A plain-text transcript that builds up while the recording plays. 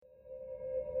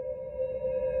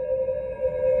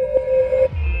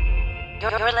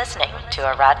You're listening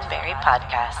to a Roddenberry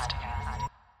podcast.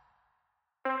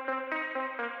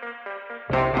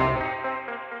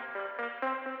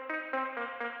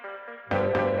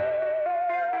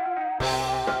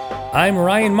 I'm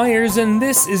Ryan Myers, and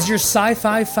this is your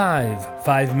SciFi5,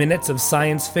 5 minutes of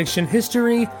science fiction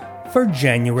history for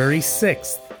January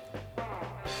 6th.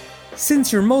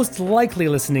 Since you're most likely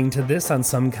listening to this on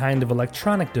some kind of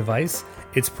electronic device,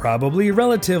 it's probably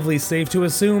relatively safe to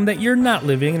assume that you're not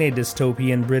living in a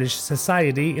dystopian British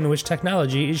society in which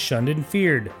technology is shunned and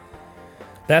feared.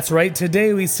 That's right,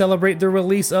 today we celebrate the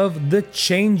release of The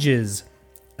Changes,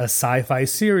 a sci-fi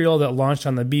serial that launched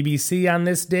on the BBC on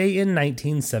this day in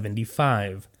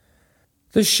 1975.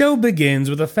 The show begins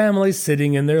with a family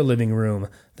sitting in their living room,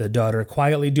 the daughter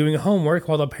quietly doing homework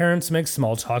while the parents make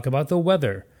small talk about the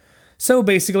weather. So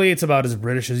basically, it's about as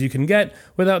British as you can get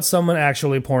without someone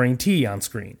actually pouring tea on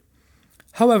screen.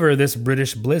 However, this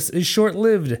British bliss is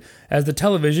short-lived, as the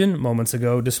television, moments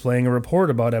ago displaying a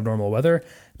report about abnormal weather,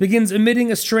 begins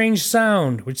emitting a strange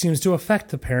sound, which seems to affect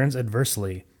the parents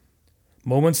adversely.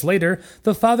 Moments later,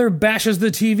 the father bashes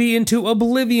the TV into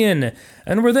oblivion,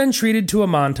 and we're then treated to a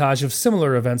montage of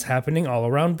similar events happening all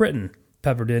around Britain,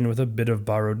 peppered in with a bit of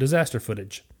borrowed disaster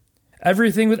footage.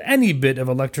 Everything with any bit of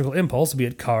electrical impulse, be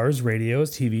it cars,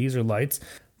 radios, TVs, or lights,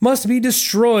 must be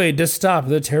destroyed to stop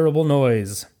the terrible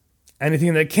noise.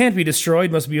 Anything that can't be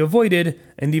destroyed must be avoided,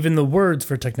 and even the words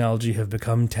for technology have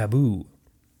become taboo.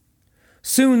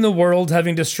 Soon the world,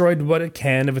 having destroyed what it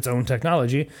can of its own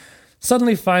technology,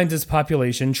 suddenly finds its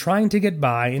population trying to get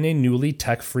by in a newly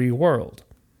tech-free world.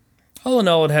 All in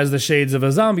all, it has the shades of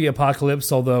a zombie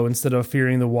apocalypse, although instead of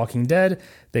fearing the Walking Dead,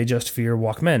 they just fear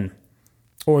Walkmen.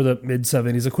 Or the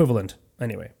mid-70s equivalent,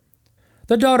 anyway.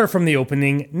 The daughter from the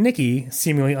opening, Nikki,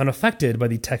 seemingly unaffected by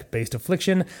the tech-based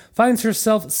affliction, finds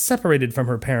herself separated from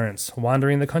her parents,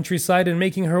 wandering the countryside and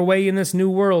making her way in this new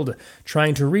world,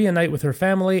 trying to reunite with her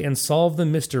family and solve the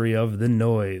mystery of the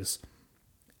noise.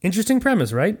 Interesting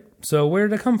premise, right? So where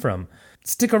did it come from?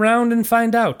 Stick around and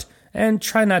find out, and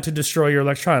try not to destroy your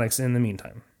electronics in the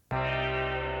meantime.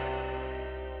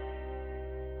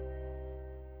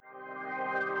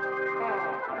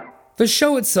 The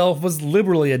show itself was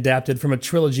liberally adapted from a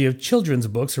trilogy of children's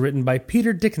books written by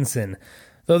Peter Dickinson,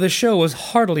 though the show was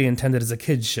hardly intended as a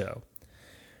kids' show.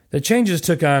 The Changes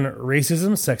took on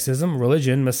racism, sexism,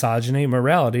 religion, misogyny,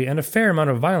 morality, and a fair amount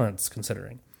of violence,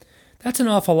 considering. That's an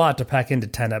awful lot to pack into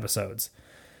 10 episodes.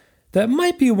 That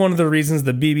might be one of the reasons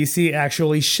the BBC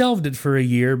actually shelved it for a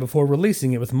year before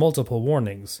releasing it with multiple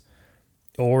warnings.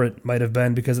 Or it might have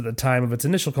been because at the time of its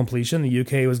initial completion, the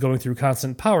UK was going through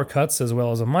constant power cuts as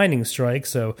well as a mining strike,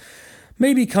 so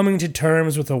maybe coming to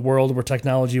terms with a world where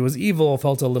technology was evil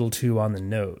felt a little too on the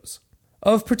nose.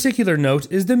 Of particular note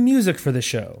is the music for the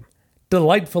show.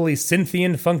 Delightfully synthy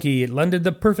and funky, it lended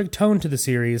the perfect tone to the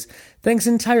series, thanks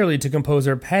entirely to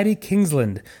composer Paddy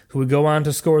Kingsland, who would go on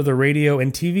to score the radio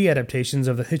and TV adaptations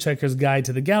of The Hitchhiker's Guide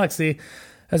to the Galaxy,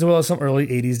 as well as some early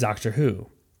 80s Doctor Who.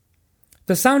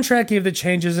 The soundtrack gave The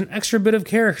Changes an extra bit of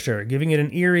character, giving it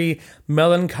an eerie,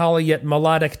 melancholy yet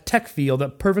melodic tech feel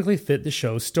that perfectly fit the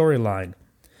show's storyline.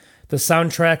 The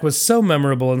soundtrack was so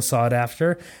memorable and sought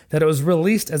after that it was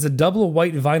released as a double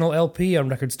white vinyl LP on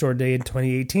Record Store Day in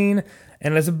 2018,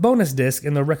 and as a bonus disc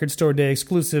in the Record Store Day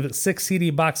exclusive 6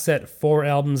 CD box set 4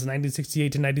 albums 1968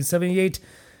 to 1978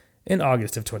 in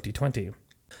August of 2020.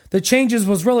 The Changes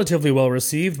was relatively well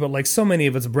received, but like so many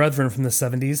of its brethren from the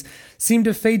 70s, seemed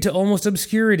to fade to almost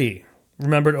obscurity,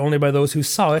 remembered only by those who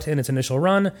saw it in its initial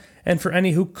run, and for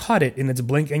any who caught it in its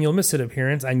blink and you'll miss it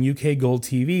appearance on UK Gold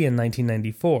TV in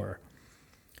 1994.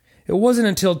 It wasn't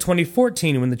until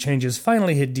 2014 when The Changes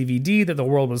finally hit DVD that the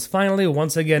world was finally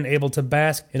once again able to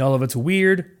bask in all of its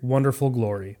weird, wonderful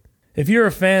glory. If you're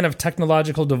a fan of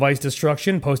technological device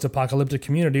destruction, post-apocalyptic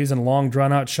communities, and long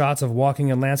drawn-out shots of walking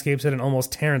in landscapes at an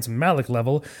almost Terrence Malick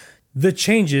level, The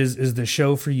Changes is the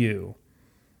show for you.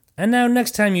 And now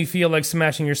next time you feel like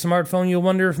smashing your smartphone, you'll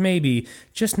wonder if maybe,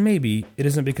 just maybe, it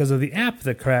isn't because of the app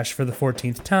that crashed for the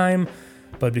 14th time,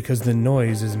 but because the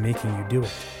noise is making you do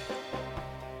it.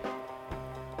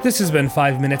 This has been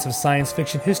 5 minutes of science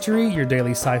fiction history, your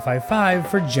daily SciFi5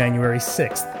 for January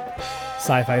 6th.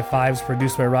 SciFi5 is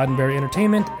produced by Roddenberry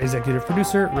Entertainment, executive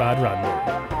producer Rod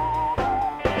Roddenberry.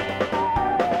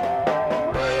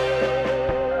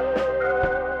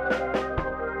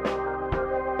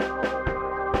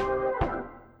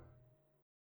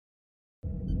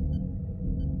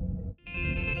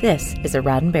 This is a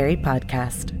Roddenberry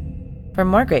podcast. For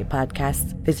more great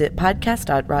podcasts, visit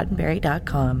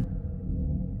podcast.roddenberry.com.